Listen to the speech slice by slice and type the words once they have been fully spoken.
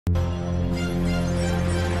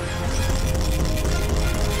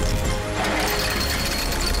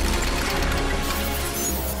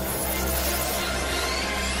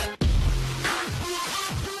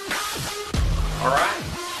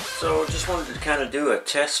So just wanted to kind of do a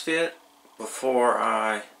test fit before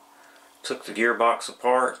I took the gearbox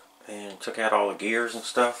apart and took out all the gears and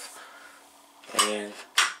stuff. And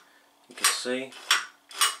you can see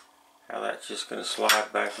how that's just going to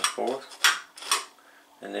slide back and forth.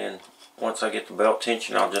 And then once I get the belt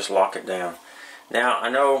tension, I'll just lock it down. Now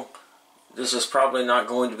I know this is probably not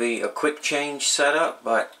going to be a quick change setup,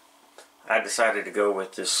 but I decided to go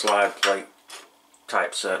with this slide plate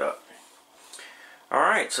type setup.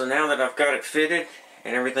 Alright, so now that I've got it fitted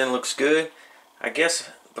and everything looks good, I guess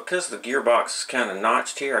because the gearbox is kind of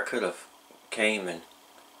notched here, I could have came and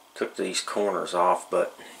took these corners off,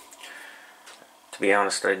 but to be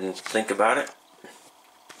honest, I didn't think about it,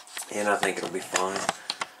 and I think it'll be fine.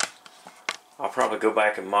 I'll probably go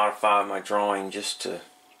back and modify my drawing just to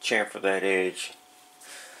chamfer that edge.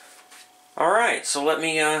 Alright, so let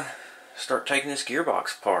me start taking this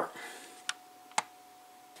gearbox apart.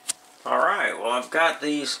 Alright, well, I've got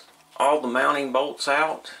all the mounting bolts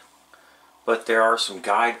out, but there are some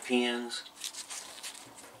guide pins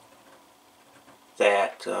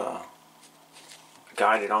that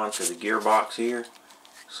guide it onto the gearbox here.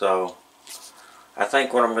 So I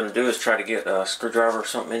think what I'm going to do is try to get a screwdriver or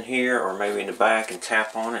something in here, or maybe in the back, and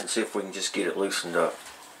tap on it and see if we can just get it loosened up.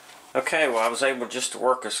 Okay, well, I was able just to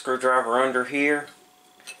work a screwdriver under here,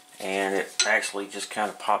 and it actually just kind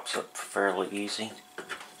of pops up fairly easy.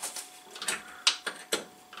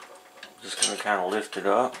 Just going to kind of lift it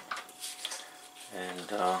up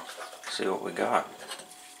and see what we got.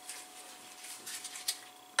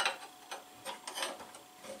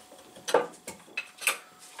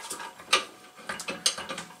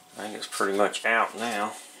 I think it's pretty much out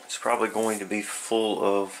now. It's probably going to be full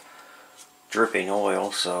of dripping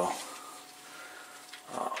oil, so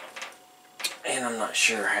and I'm not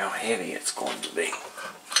sure how heavy it's going to be.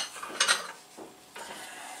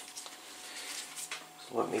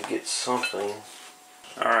 Let me get something.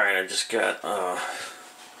 Alright, I just got a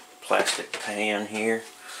plastic pan here.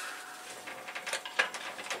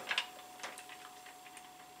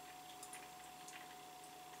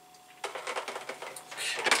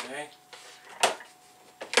 Okay.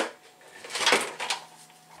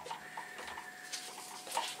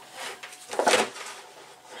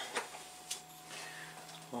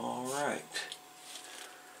 Alright.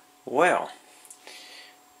 Well,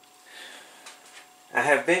 I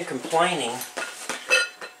have been complaining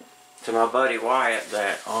to my buddy Wyatt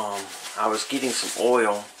that I was getting some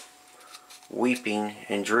oil weeping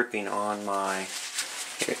and dripping on my...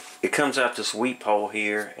 It comes out this weep hole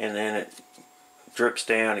here, and then it drips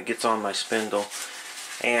down, it gets on my spindle.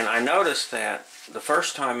 And I noticed that the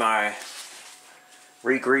first time I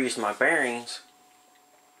re-greased my bearings,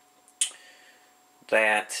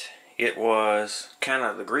 that it was kind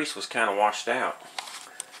of, the grease was kind of washed out.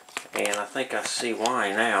 And I think I see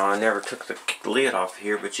why now. I never took the lid off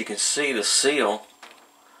here, but you can see the seal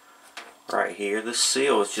right here. The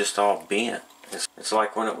seal is just all bent. It's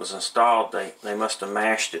like when it was installed, they must have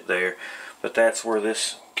mashed it there. But that's where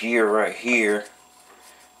this gear right here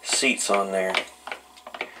seats on there.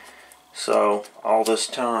 So all this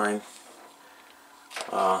time,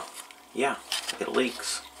 yeah, it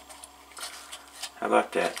leaks. How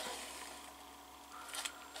about that?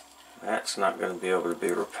 That's not going to be able to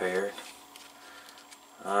be repaired.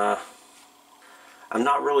 I'm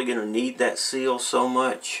not really going to need that seal so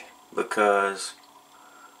much because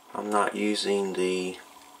I'm not using the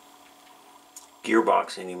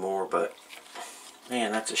gearbox anymore, but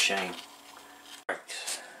man, that's a shame.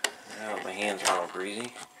 Alright, now my hands are all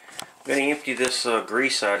greasy. I'm going to empty this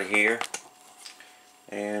grease out of here,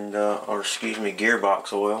 and or excuse me,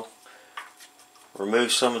 gearbox oil.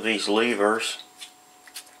 Remove some of these levers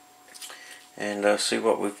and see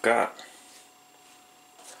what we've got.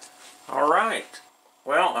 Alright,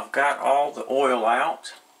 well, I've got all the oil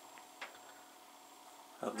out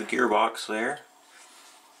of the gearbox there,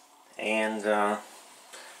 and I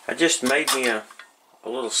just made me a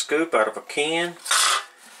little scoop out of a can,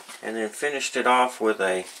 and then finished it off with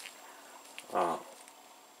a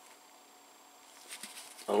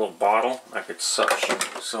little bottle. I could suction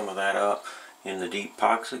some of that up in the deep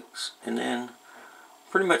pockets, and then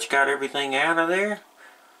pretty much got everything out of there.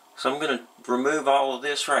 So I'm going to remove all of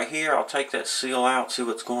this right here. I'll take that seal out, see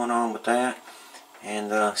what's going on with that,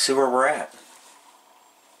 and see where we're at.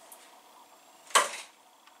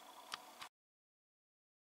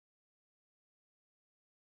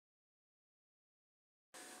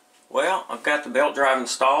 Well, I've got the belt drive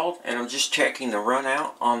installed, and I'm just checking the run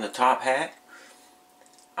out on the top hat.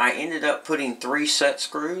 I ended up putting 3 set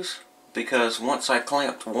screws, because once I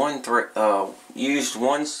clamped one used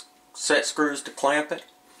one set screws to clamp it,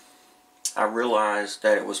 I realized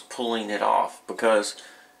that it was pulling it off, because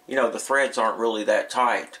you know the threads aren't really that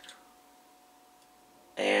tight,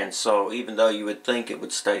 and so even though you would think it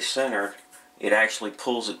would stay centered, it actually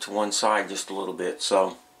pulls it to one side just a little bit.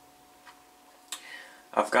 So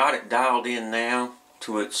I've got it dialed in now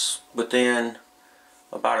to it's within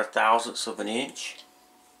about 1/1000th of an inch,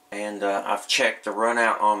 and I've checked the run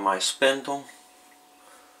out on my spindle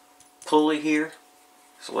pulley here.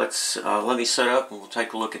 So let me set up and we'll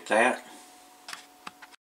take a look at that.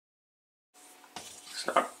 It's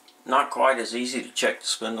not quite as easy to check the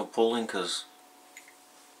spindle pulling because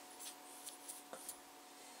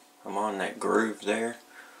I'm on that groove there,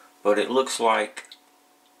 but it looks like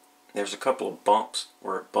there's a couple of bumps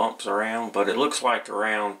where it bumps around, but it looks like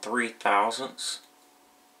around 3/1000ths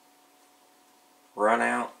run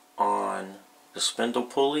out on the spindle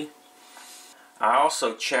pulley. I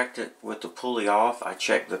also checked it with the pulley off. I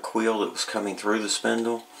checked the quill that was coming through the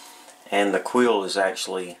spindle, and the quill is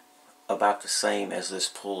actually about the same as this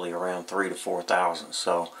pulley, around 3 to 4/1000.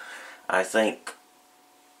 So I think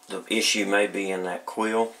the issue may be in that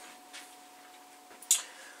quill.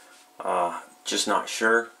 Just not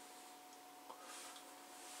sure.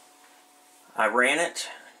 I ran it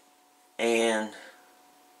and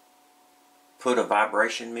put a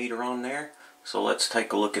vibration meter on there, so let's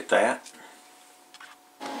take a look at that.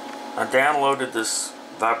 I downloaded this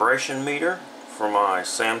vibration meter for my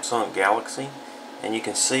Samsung Galaxy, and you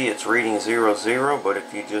can see it's reading 00, but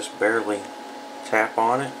if you just barely tap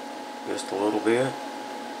on it just a little bit,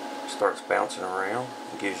 it starts bouncing around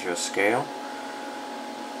and gives you a scale.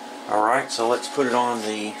 Alright, so let's put it on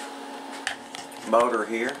the motor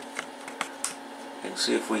here and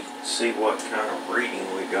see if we see what kind of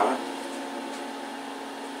reading we got.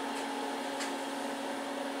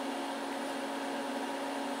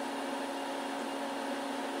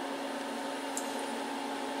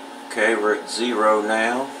 Okay, we're at 0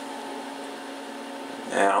 now.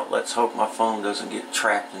 Now let's hope my phone doesn't get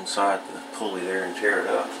trapped inside the pulley there and tear it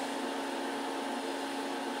up.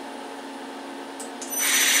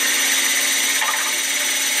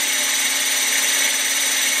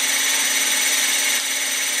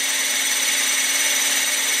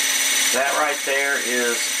 That right there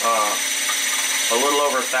is a little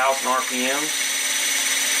over 1,000 RPMs.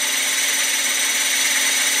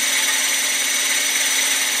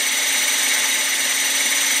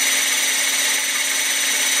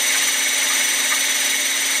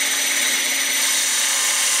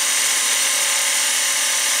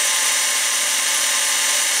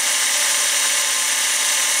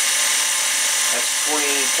 That's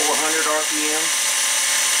 2,400 RPM.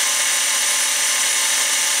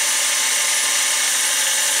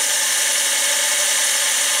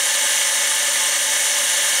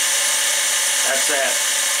 That's at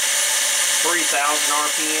 3,000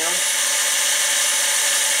 RPM.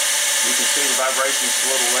 You can see the vibration's a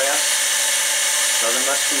little less, so there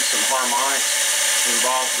must be some harmonics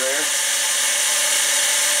involved there.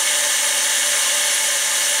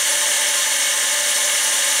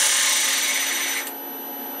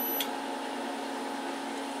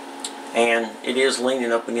 And it is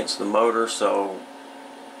leaning up against the motor, so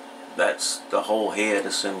that's the whole head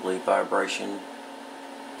assembly vibration.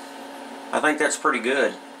 I think that's pretty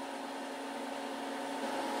good.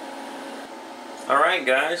 Alright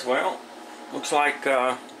guys, well, looks like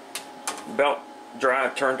belt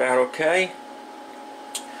drive turned out okay.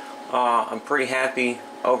 I'm pretty happy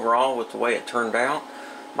overall with the way it turned out.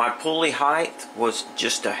 My pulley height was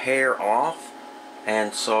just a hair off,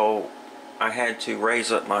 and so I had to raise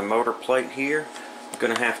up my motor plate here. I'm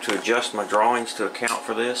going to have to adjust my drawings to account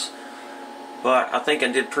for this. But I think I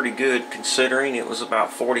did pretty good considering it was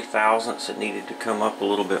about 40/1000ths. It needed to come up a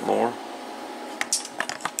little bit more.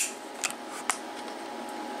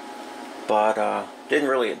 But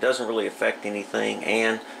it doesn't really affect anything.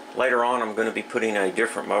 And later on I'm going to be putting a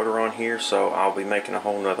different motor on here, so I'll be making a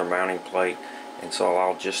whole nother mounting plate, and so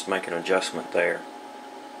I'll just make an adjustment there.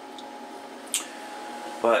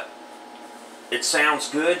 But it sounds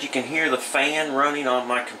good. You can hear the fan running on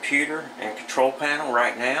my computer and control panel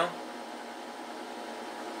right now.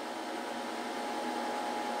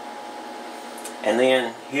 And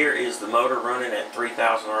then here is the motor running at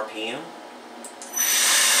 3,000 RPM.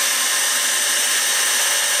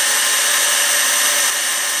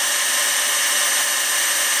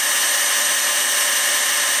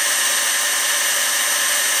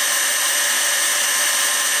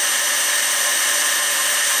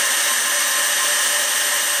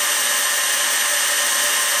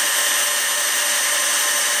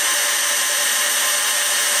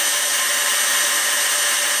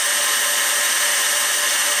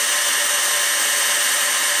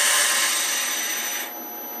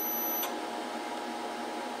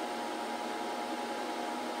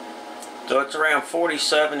 So it's around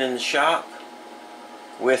 47 in the shop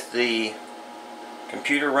with the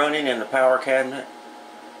computer running and the power cabinet.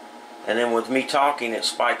 And then with me talking, it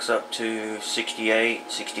spikes up to 68,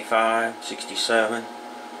 65, 67.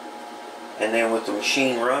 And then with the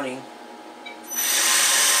machine running,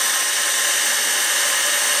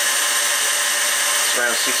 it's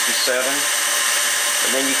around 67.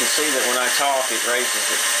 And then you can see that when I talk, it raises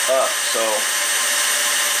it up. So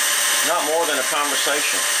not more than a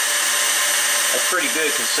conversation. That's pretty good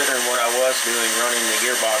considering what I was doing, running the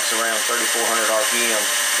gearbox around 3,400 RPM.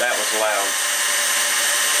 That was loud.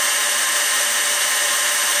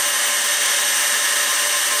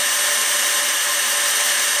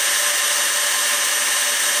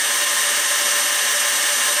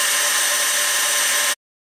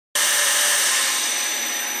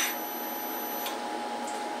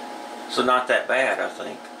 So not that bad, I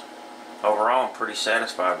think. Overall, I'm pretty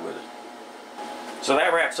satisfied with it. So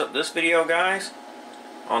that wraps up this video, guys,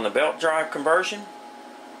 on the belt drive conversion.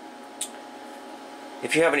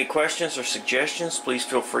 If you have any questions or suggestions, please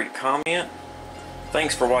feel free to comment.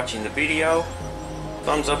 Thanks for watching the video.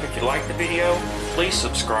 Thumbs up if you liked the video. Please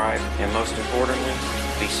subscribe, and most importantly,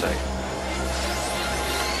 be safe.